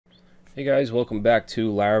Hey guys, welcome back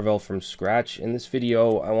to Laravel from scratch. In this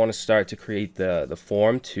video, I want to start to create the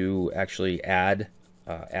form to actually add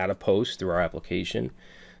a post through our application.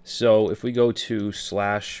 So if we go to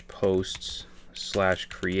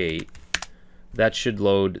 /posts/create, that should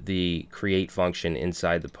load the create function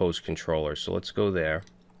inside the post controller. So let's go there.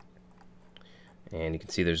 And you can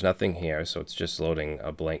see there's nothing here, so it's just loading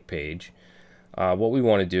a blank page. What we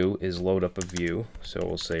want to do is load up a view. So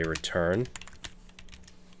we'll say return.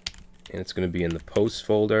 And it's going to be in the posts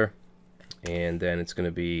folder, and then it's going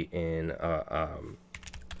to be in a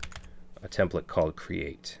template called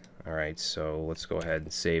create. All right, so let's go ahead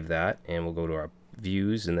and save that, and we'll go to our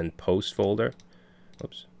views and then post folder.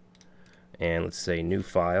 Oops. And let's say new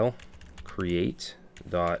file,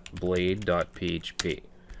 create.blade.php.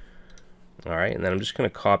 All right, and then I'm just going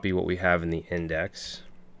to copy what we have in the index.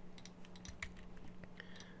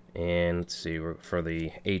 And let's see, for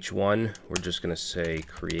the H1, we're just going to say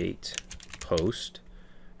create post,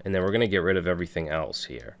 and then we're going to get rid of everything else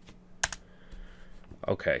here.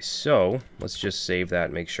 Okay, so let's just save that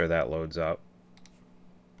and make sure that loads up.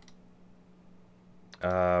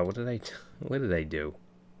 What did I do?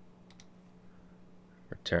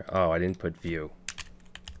 Return. Oh, I didn't put view.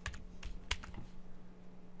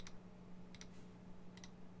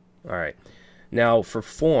 All right. Now for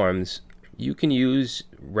forms, you can use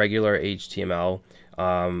regular HTML.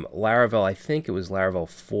 Laravel, I think it was Laravel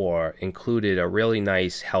 4, included a really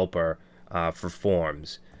nice helper for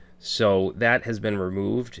forms. So that has been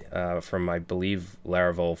removed from, I believe,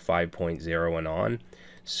 Laravel 5.0 and on.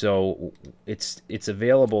 So it's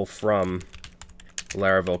available from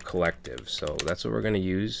Laravel Collective. So that's what we're going to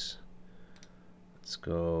use. Let's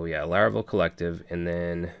go, yeah, Laravel Collective, and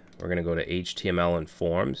then we're going to go to HTML and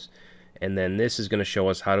forms. And then this is going to show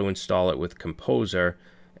us how to install it with Composer.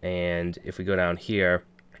 And if we go down here,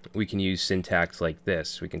 we can use syntax like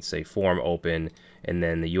this. We can say form open and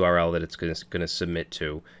then the URL that it's going to submit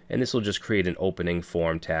to. And this will just create an opening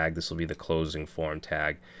form tag. This will be the closing form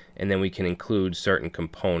tag. And then we can include certain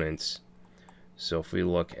components. So if we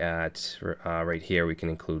look at right here, we can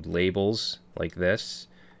include labels like this.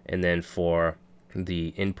 And then for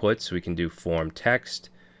the inputs, we can do form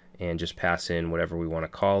text and just pass in whatever we want to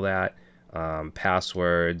call that.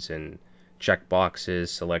 Passwords and checkboxes,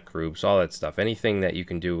 select groups, all that stuff, anything that you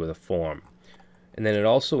can do with a form. And then it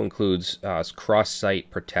also includes cross-site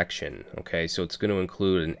protection. Okay, so it's going to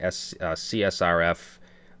include an CSRF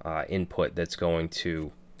input that's going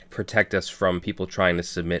to protect us from people trying to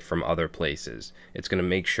submit from other places. It's going to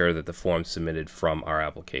make sure that the form's submitted from our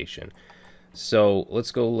application. So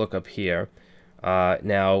let's go look up here.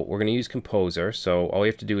 Now we're going to use Composer, so all we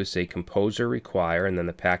have to do is say Composer require and then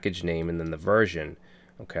the package name and then the version.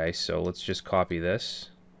 Okay, so let's just copy this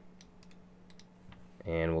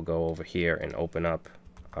and we'll go over here and open up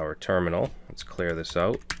our terminal. Let's clear this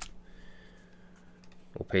out.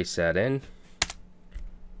 We'll paste that in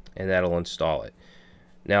and that'll install it.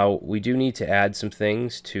 Now we do need to add some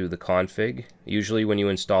things to the config. Usually when you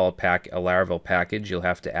install a Laravel package, you'll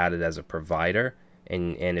have to add it as a provider.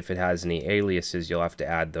 And if it has any aliases, you'll have to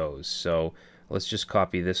add those. So let's just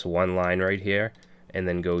copy this one line right here and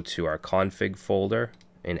then go to our config folder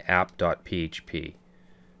in app.php.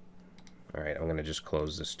 All right, I'm going to just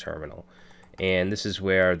close this terminal. And this is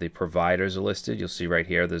where the providers are listed. You'll see right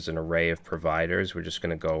here there's an array of providers. We're just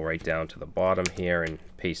going to go right down to the bottom here and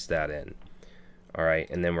paste that in. All right,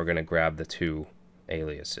 and then we're going to grab the two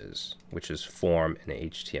aliases, which is form and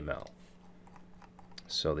HTML.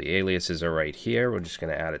 So the aliases are right here. We're just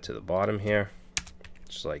going to add it to the bottom here,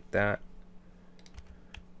 just like that.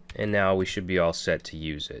 And now we should be all set to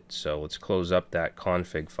use it. So let's close up that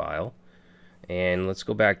config file. And let's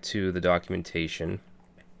go back to the documentation.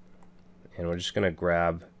 And we're just going to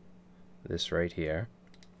grab this right here.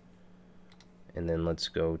 And then let's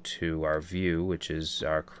go to our view, which is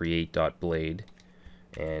our create.blade,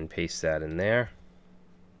 and paste that in there.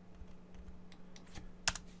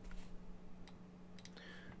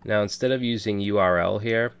 Now instead of using URL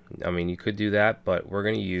here, I mean you could do that, but we're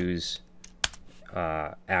going to use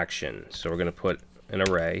action. So we're going to put an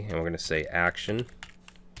array and we're going to say action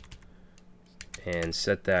and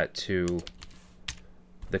set that to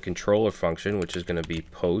the controller function, which is going to be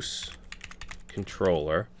posts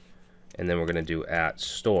controller, and then we're going to do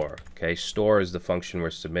 @store. Okay, store is the function we're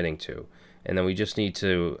submitting to, and then we just need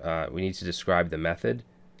to describe the method,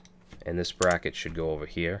 and this bracket should go over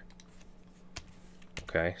here.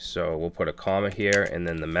 Okay, so we'll put a comma here and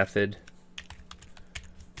then the method,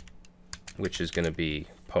 which is going to be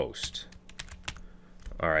post.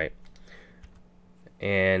 All right,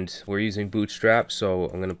 and we're using Bootstrap, so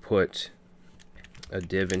I'm going to put a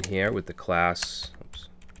div in here with the class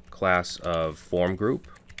class of form group.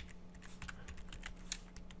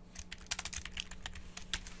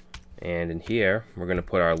 And in here, we're going to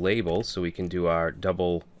put our label, so we can do our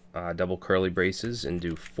double curly braces and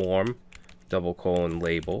do form double :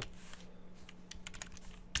 label.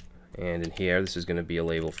 And in here, this is going to be a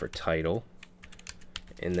label for title.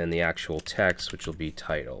 And then the actual text, which will be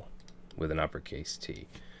title with an uppercase T.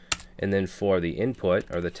 And then for the input,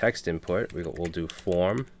 or the text input, we'll do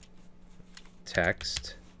form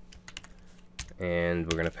text. And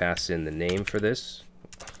we're going to pass in the name for this,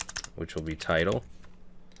 which will be title.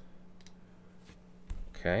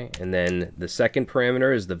 Okay, and then the second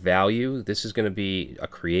parameter is the value. This is going to be a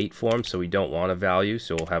create form, so we don't want a value,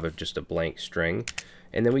 so we'll have just a blank string.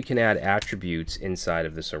 And then we can add attributes inside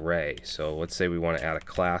of this array. So let's say we want to add a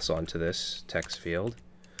class onto this text field.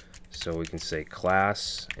 So we can say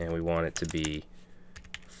class, and we want it to be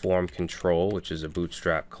form control, which is a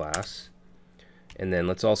bootstrap class. And then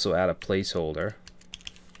let's also add a placeholder.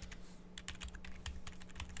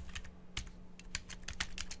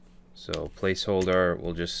 So placeholder,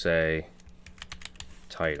 we'll just say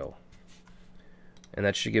title. And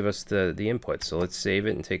that should give us the input. So let's save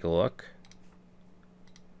it and take a look.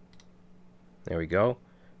 There we go.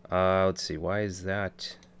 Let's see, why is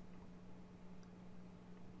that?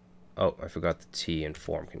 Oh, I forgot the T in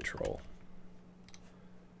form control.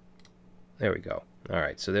 There we go.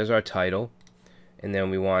 Alright, so there's our title. And then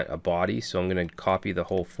we want a body, so I'm going to copy the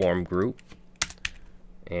whole form group.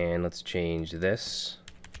 And let's change this.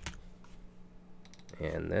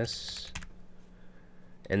 And this.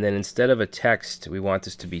 And then instead of a text, we want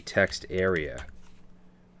this to be text area.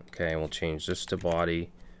 Okay, and we'll change this to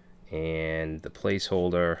body. And the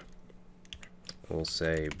placeholder, we'll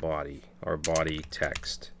say body, or body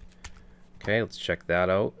text. Okay, let's check that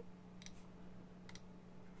out.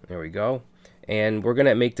 There we go. And we're going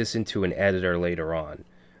to make this into an editor later on,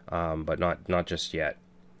 but not just yet.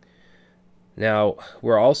 Now,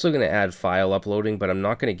 we're also going to add file uploading, but I'm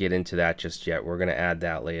not going to get into that just yet. We're going to add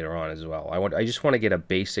that later on as well. I just want to get a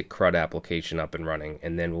basic CRUD application up and running,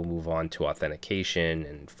 and then we'll move on to authentication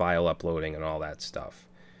and file uploading and all that stuff.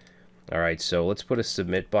 Alright, so let's put a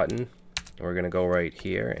submit button. We're going to go right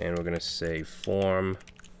here, and we're going to say form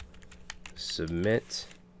submit.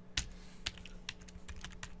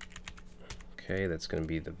 Okay, that's going to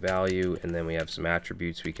be the value, and then we have some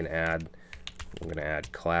attributes we can add. We're going to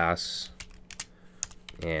add class.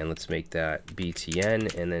 And let's make that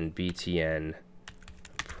btn and then btn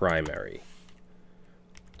primary.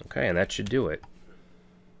 Okay, and that should do it.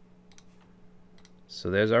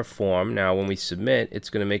 So there's our form. Now when we submit,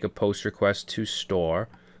 it's going to make a post request to store.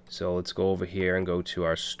 So let's go over here and go to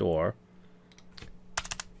our store.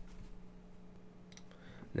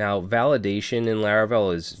 Now validation in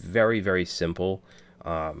Laravel is very, very simple.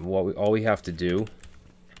 All we have to do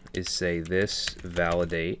is say this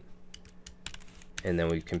validate. And then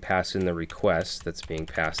we can pass in the request that's being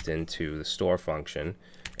passed into the store function,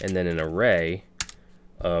 and then an array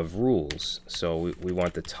of rules. So we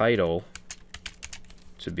want the title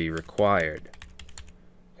to be required.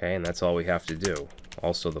 Okay, and that's all we have to do.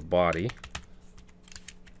 Also the body.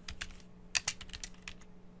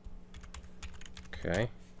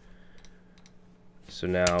 Okay. So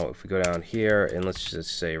now if we go down here and let's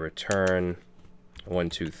just say return 1,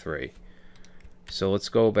 2, 3. So let's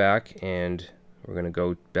go back and we're going to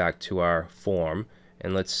go back to our form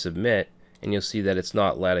and let's submit, and you'll see that it's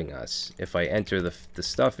not letting us. If I enter the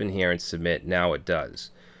stuff in here and submit, now it does.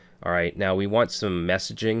 Alright, now we want some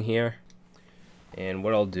messaging here, and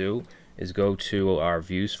what I'll do is go to our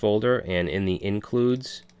views folder, and in the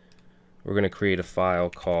includes we're going to create a file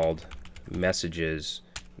called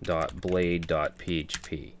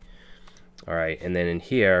messages.blade.php. Alright, and then in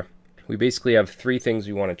here we basically have three things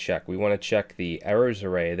we want to check. We want to check the errors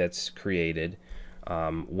array that's created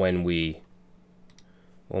when we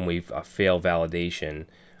fail validation.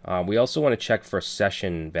 We also want to check for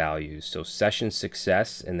session values, so session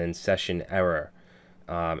success and then session error,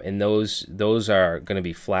 and those are going to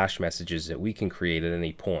be flash messages that we can create at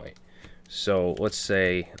any point. So let's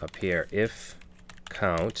say up here if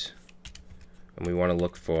count, and we want to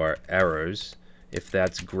look for errors. If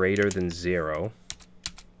that's greater than 0,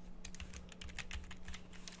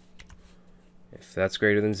 if that's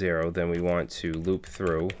greater than 0, then we want to loop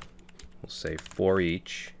through. We'll say for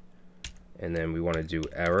each, and then we want to do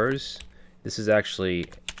errors. This is actually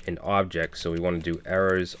an object, so we want to do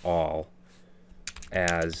errors all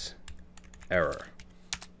as error.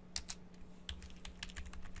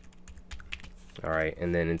 Alright,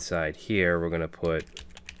 and then inside here we're going to put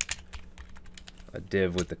a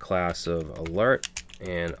div with the class of alert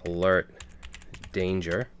and alert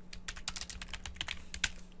danger.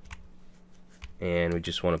 and we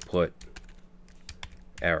just want to put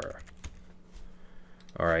error.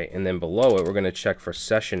 All right, and then below it, we're going to check for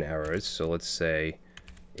session errors. So let's say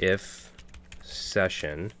if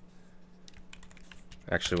session,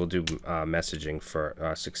 actually we'll do messaging for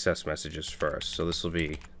success messages first. So this will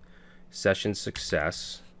be session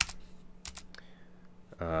success,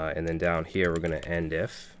 and then down here we're going to end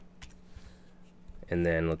if, and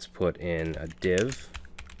then let's put in a div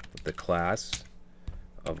with the class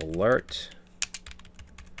of alert,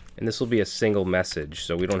 and this will be a single message,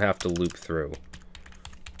 so we don't have to loop through.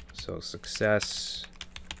 So success.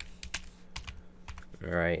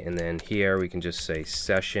 All right, and then here we can just say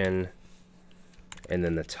session, and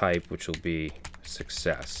then the type, which will be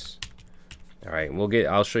success. All right,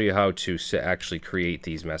 I'll show you how to actually create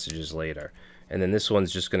these messages later. And then this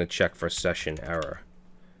one's just going to check for session error.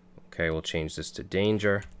 Okay, we'll change this to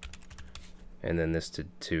danger, and then this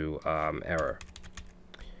to error.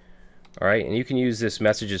 All right, and you can use this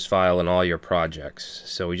messages file in all your projects.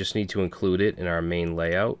 So we just need to include it in our main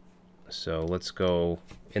layout. So let's go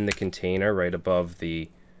in the container right above the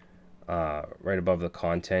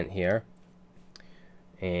content here,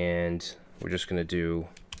 and we're just going to do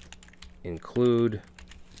include.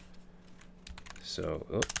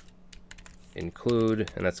 So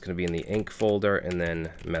include, and that's going to be in the ink folder, and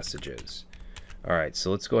then messages. All right,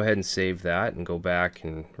 so let's go ahead and save that and go back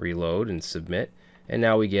and reload and submit. And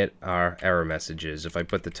now we get our error messages. If I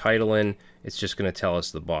put the title in, it's just going to tell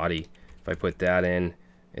us the body. If I put that in,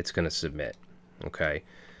 it's going to submit. Okay,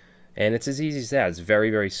 and it's as easy as that. It's very,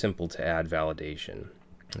 very simple to add validation.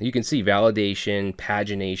 You can see validation,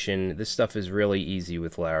 pagination. This stuff is really easy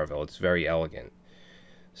with Laravel. It's very elegant.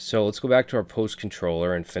 So let's go back to our post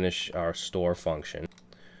controller and finish our store function.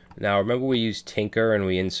 Now remember, we used Tinker and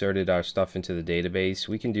we inserted our stuff into the database.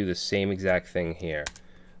 We can do the same exact thing here.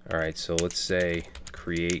 All right, so let's say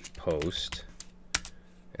create post,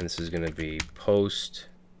 and this is going to be post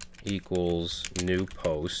equals new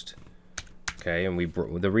post. Okay, and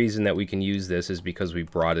the reason that we can use this is because we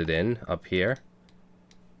brought it in up here.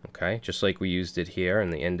 Okay, just like we used it here in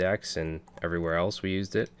the index and everywhere else we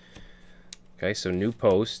used it. Okay, so new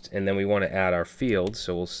post, and then we want to add our field,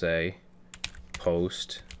 so we'll say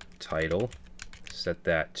post title. Set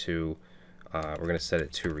that to, we're going to set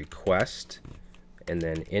it to request, and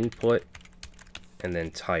then input, and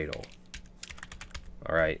then title.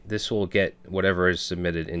 All right, this will get whatever is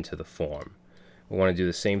submitted into the form. We want to do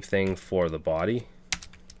the same thing for the body.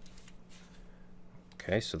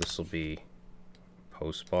 Okay, so this will be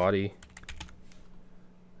post body.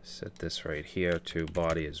 Set this right here to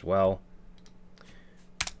body as well.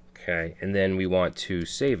 Okay, and then we want to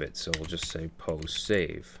save it, so we'll just say post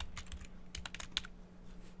save.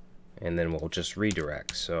 And then we'll just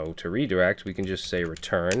redirect. So to redirect, we can just say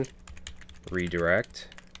return redirect.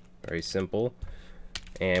 Very simple.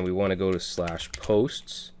 And we want to go to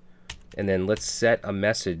 /posts, and then let's set a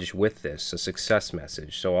message with this, a success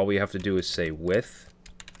message. So all we have to do is say with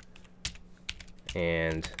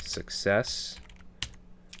and success,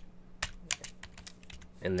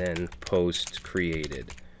 and then post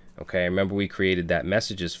created. Okay, remember we created that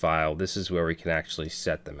messages file. This is where we can actually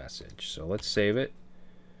set the message. So let's save it,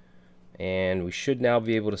 and we should now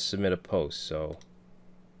be able to submit a post. So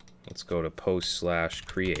let's go to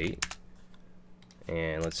post/create,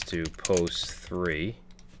 and let's do post 3.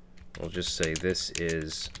 We'll just say this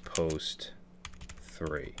is post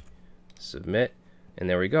 3. Submit, and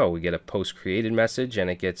there we go. We get a post created message,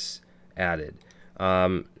 and it gets added.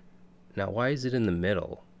 Now, why is it in the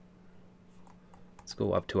middle? Let's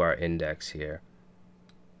go up to our index here.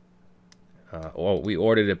 Oh, we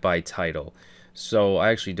ordered it by title. So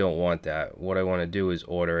I actually don't want that. What I want to do is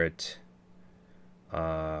order it. We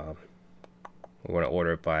want to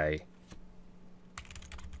order it by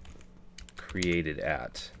created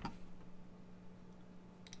at.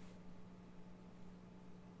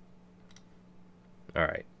 All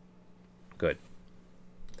right, good.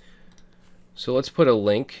 So let's put a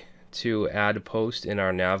link to add a post in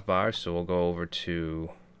our navbar. So we'll go over to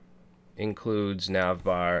includes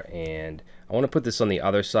navbar, and I want to put this on the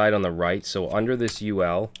other side on the right. So under this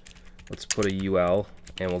UL, let's put a UL,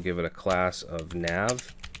 and we'll give it a class of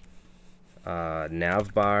nav,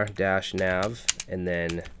 navbar dash nav, and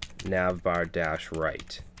then navbar dash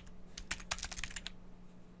right.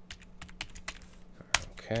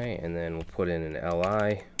 Okay, and then we'll put in an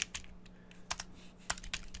li.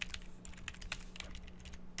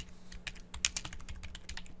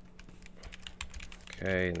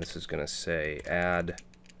 Okay, and this is going to say add,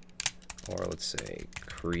 or let's say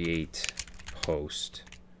create post,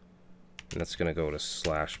 and that's going to go to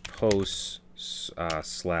 /posts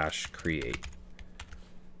 /create.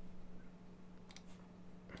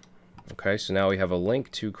 Okay, so now we have a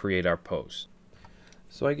link to create our post.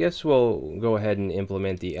 So I guess we'll go ahead and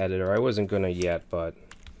implement the editor. I wasn't gonna yet, but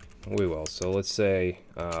we will. So let's say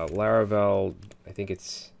Laravel, I think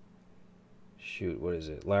it's, shoot, what is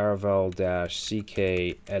it?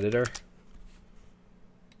 Laravel-CK editor.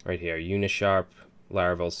 Right here, Unisharp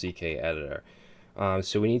Laravel CK editor.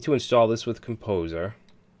 So we need to install this with Composer.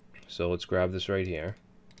 So let's grab this right here.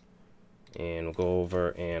 And we'll go over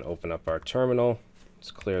and open up our terminal. Let's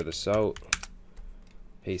clear this out.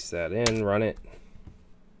 Paste that in, run it.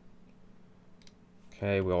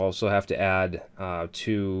 Okay, we'll also have to add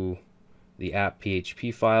to the app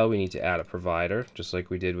PHP file, we need to add a provider, just like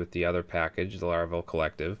we did with the other package, the Laravel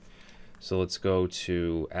Collective. So let's go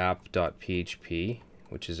to app.php,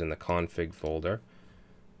 which is in the config folder.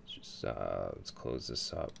 Let's close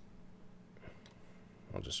this up.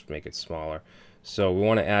 I'll just make it smaller. So we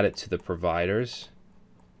want to add it to the providers,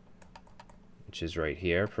 which is right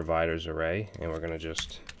here, providers array, and we're going to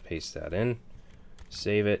just paste that in,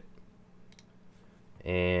 save it.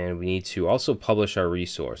 And we need to also publish our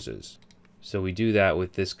resources. So we do that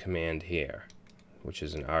with this command here, which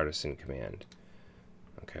is an artisan command.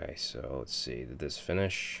 Okay, so let's see, did this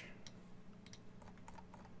finish?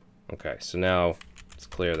 Okay, so now let's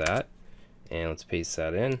clear that and let's paste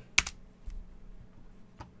that in.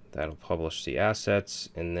 That'll publish the assets,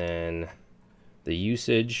 and then the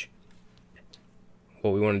usage.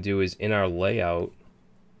 What we want to do is in our layout,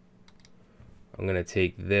 I'm going to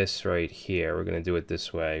take this right here. We're going to do it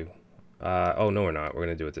this way. Oh, no, we're not. We're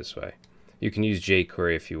going to do it this way. You can use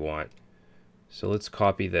jQuery if you want. So let's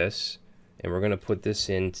copy this, and we're going to put this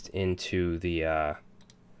into the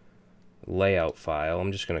layout file.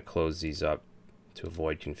 I'm just going to close these up to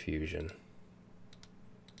avoid confusion.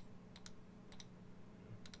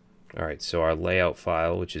 Alright, so our layout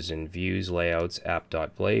file, which is in views, layouts,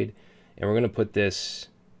 app.blade, and we're going to put this,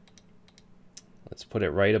 let's put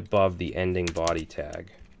it right above the ending body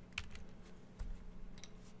tag.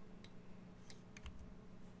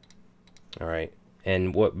 Alright,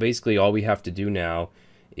 and what basically all we have to do now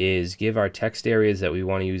is give our text areas that we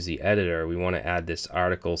want to use the editor, we want to add this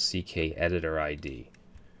article CK editor ID.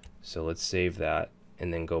 So let's save that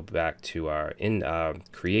and then go back to our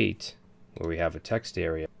create, where we have a text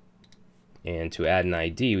area. And to add an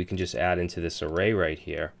ID, we can just add into this array right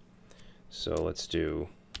here. So let's do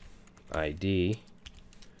ID,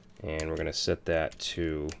 and we're going to set that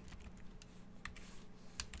to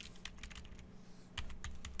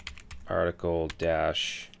article-CK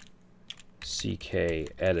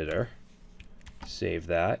editor. Save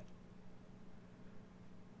that.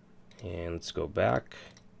 And let's go back.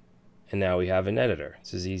 And now we have an editor.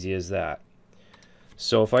 It's as easy as that.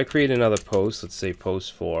 So if I create another post, let's say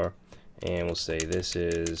post 4, and we'll say this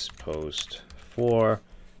is post 4,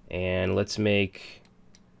 and let's make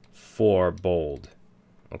 4 bold.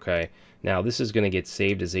 Okay, now this is going to get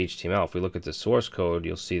saved as HTML. If we look at the source code,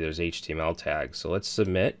 you'll see there's HTML tags. So let's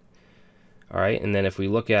submit. Alright, and then if we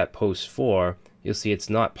look at post 4, you'll see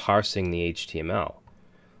it's not parsing the HTML.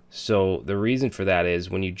 So the reason for that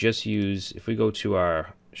is when you just use, if we go to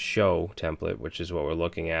our show template, which is what we're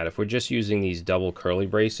looking at, if we're just using these double curly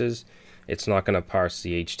braces, it's not going to parse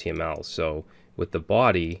the HTML. So with the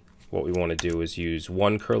body, what we want to do is use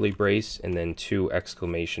 1 curly brace and then 2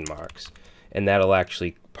 exclamation marks, and that'll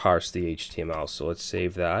actually parse the HTML. So let's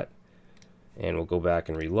save that, and we'll go back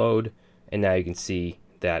and reload, and now you can see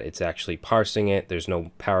that it's actually parsing it. There's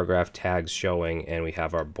no paragraph tags showing, and we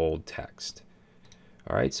have our bold text.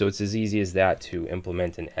 Alright, so it's as easy as that to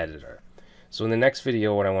implement an editor. So in the next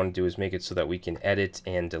video, what I want to do is make it so that we can edit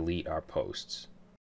and delete our posts.